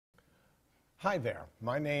Hi there,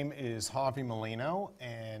 my name is Harvey Malino,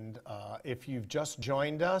 and if you've just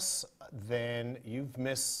joined us, then you've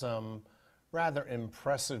missed some rather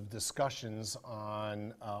impressive discussions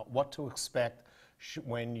on what to expect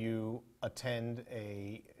when you attend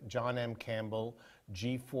a John M. Campbell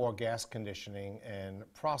G4 gas conditioning and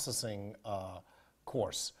processing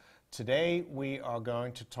course. Today we are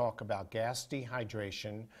going to talk about gas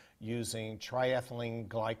dehydration using triethylene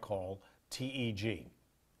glycol, TEG.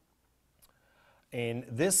 In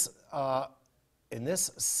this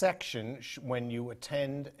section, when you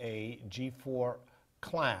attend a G4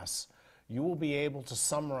 class, you will be able to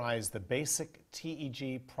summarize the basic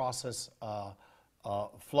TEG process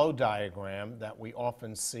flow diagram that we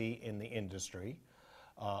often see in the industry.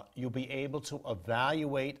 You'll be able to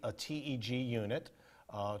evaluate a TEG unit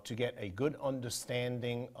to get a good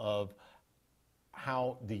understanding of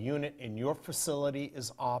how the unit in your facility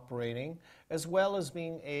is operating, as well as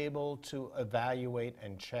being able to evaluate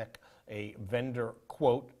and check a vendor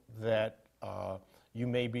quote that you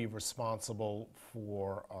may be responsible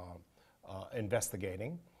for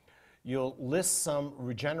investigating. You'll list some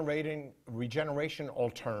regeneration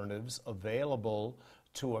alternatives available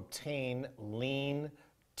to obtain lean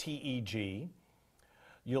TEG.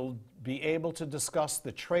 You'll be able to discuss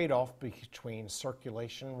the trade-off between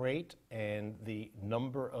circulation rate and the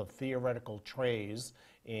number of theoretical trays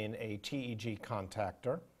in a TEG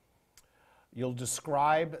contactor. You'll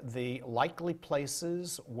describe the likely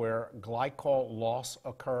places where glycol loss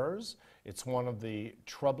occurs. It's one of the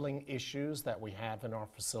troubling issues that we have in our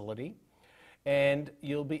facility. And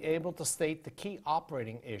you'll be able to state the key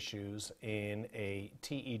operating issues in a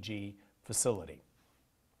TEG facility.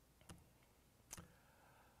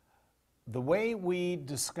 The way we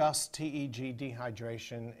discuss TEG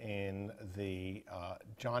dehydration in the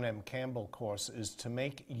John M. Campbell course is to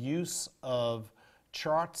make use of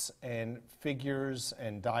charts and figures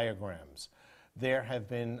and diagrams. There have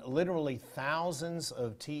been literally thousands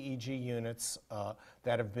of TEG units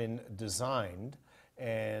that have been designed,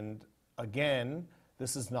 and again,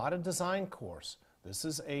 this is not a design course. This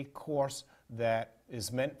is a course that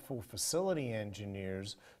is meant for facility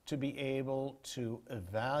engineers to be able to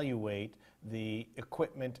evaluate the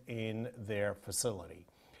equipment in their facility.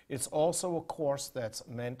 It's also a course that's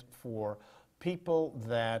meant for people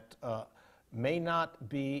that may not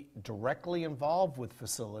be directly involved with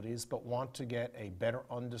facilities but want to get a better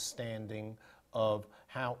understanding of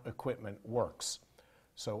how equipment works.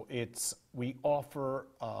 So we offer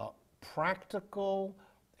practical,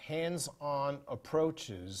 hands-on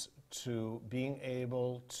approaches to being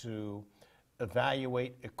able to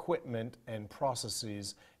evaluate equipment and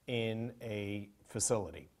processes in a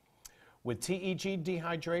facility. With TEG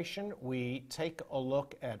dehydration, we take a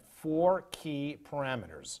look at 4 key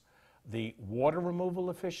parameters. The water removal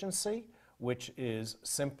efficiency, which is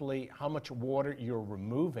simply how much water you're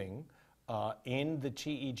removing in the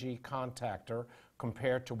TEG contactor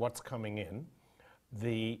compared to what's coming in.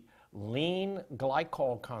 The lean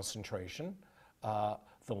glycol concentration.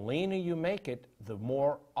 The leaner you make it, the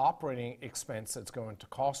more operating expense it's going to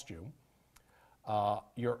cost you.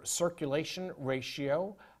 Your circulation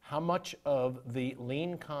ratio, how much of the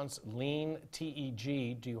lean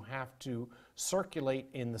TEG do you have to circulate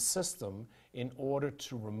in the system in order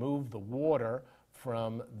to remove the water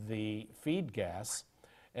from the feed gas.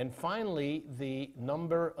 And finally, the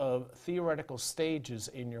number of theoretical stages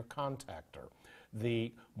in your contactor.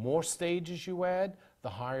 The more stages you add, the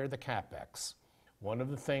higher the CapEx. One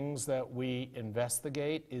of the things that we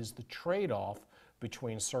investigate is the trade-off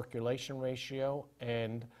between circulation ratio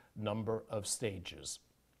and number of stages.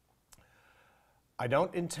 I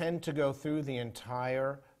don't intend to go through the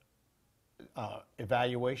entire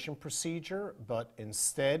evaluation procedure, but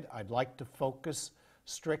instead I'd like to focus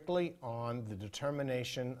strictly on the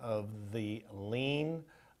determination of the lean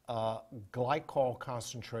glycol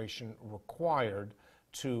concentration required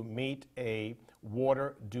to meet a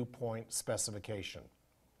water dew point specification.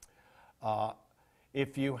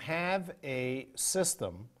 If you have a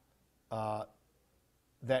system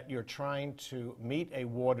that you're trying to meet a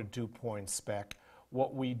water dew point spec,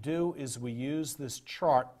 what we do is we use this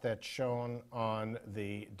chart that's shown on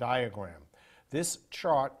the diagram. This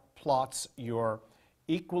chart plots your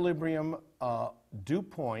equilibrium dew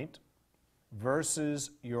point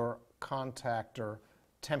versus your contactor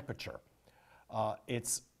temperature.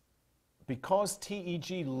 It's because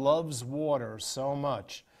TEG loves water so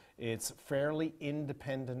much, it's fairly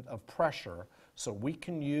independent of pressure, so we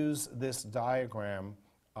can use this diagram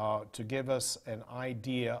to give us an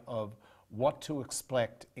idea of what to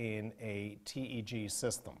expect in a TEG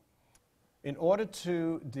system. In order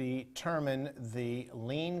to determine the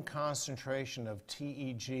lean concentration of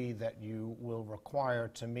TEG that you will require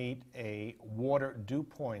to meet a water dew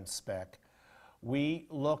point spec, we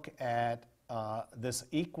look at this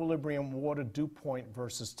equilibrium water dew point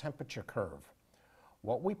versus temperature curve.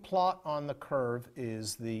 What we plot on the curve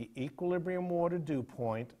is the equilibrium water dew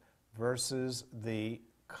point versus the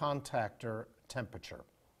contactor temperature.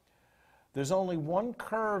 There's only one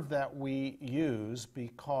curve that we use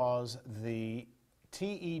because the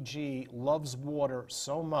TEG loves water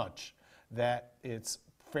so much that it's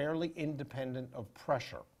fairly independent of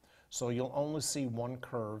pressure. So you'll only see one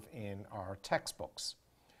curve in our textbooks.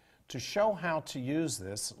 To show how to use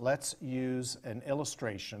this, let's use an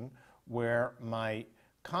illustration where my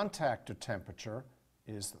contactor temperature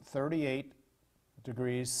is 38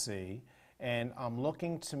 degrees C, and I'm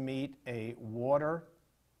looking to meet a water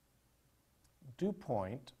dew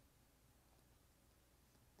point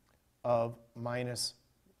of minus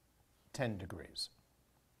 10 degrees.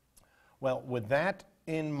 Well, with that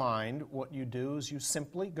in mind, what you do is you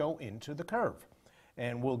simply go into the curve.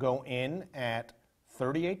 And we'll go in at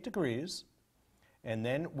 38 degrees, and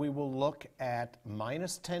then we will look at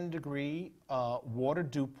minus 10 degree water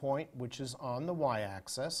dew point, which is on the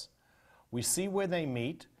y-axis. We see where they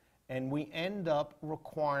meet, and we end up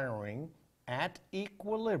requiring, at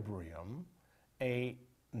equilibrium, a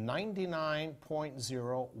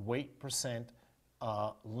 99.0 weight percent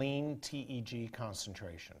lean TEG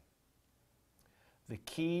concentration. The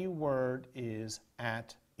key word is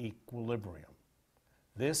at equilibrium.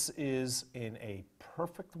 This is in a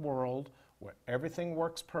perfect world where everything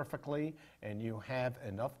works perfectly and you have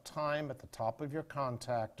enough time at the top of your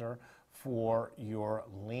contactor for your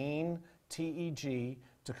lean TEG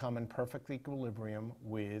to come in perfect equilibrium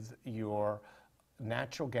with your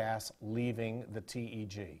natural gas leaving the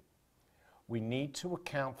TEG. We need to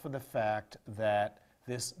account for the fact that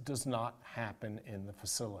this does not happen in the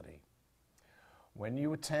facility. When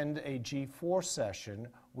you attend a G4 session,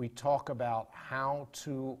 we talk about how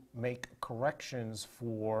to make corrections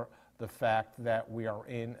for the fact that we are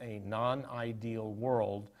in a non-ideal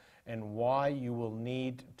world and why you will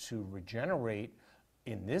need to regenerate,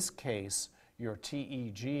 in this case, your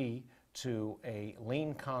TEG to a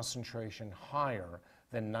lean concentration higher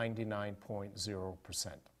than 99.0%.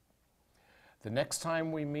 The next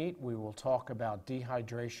time we meet, we will talk about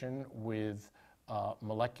dehydration with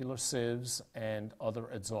molecular sieves and other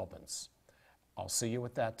adsorbents. I'll see you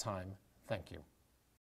at that time. Thank you.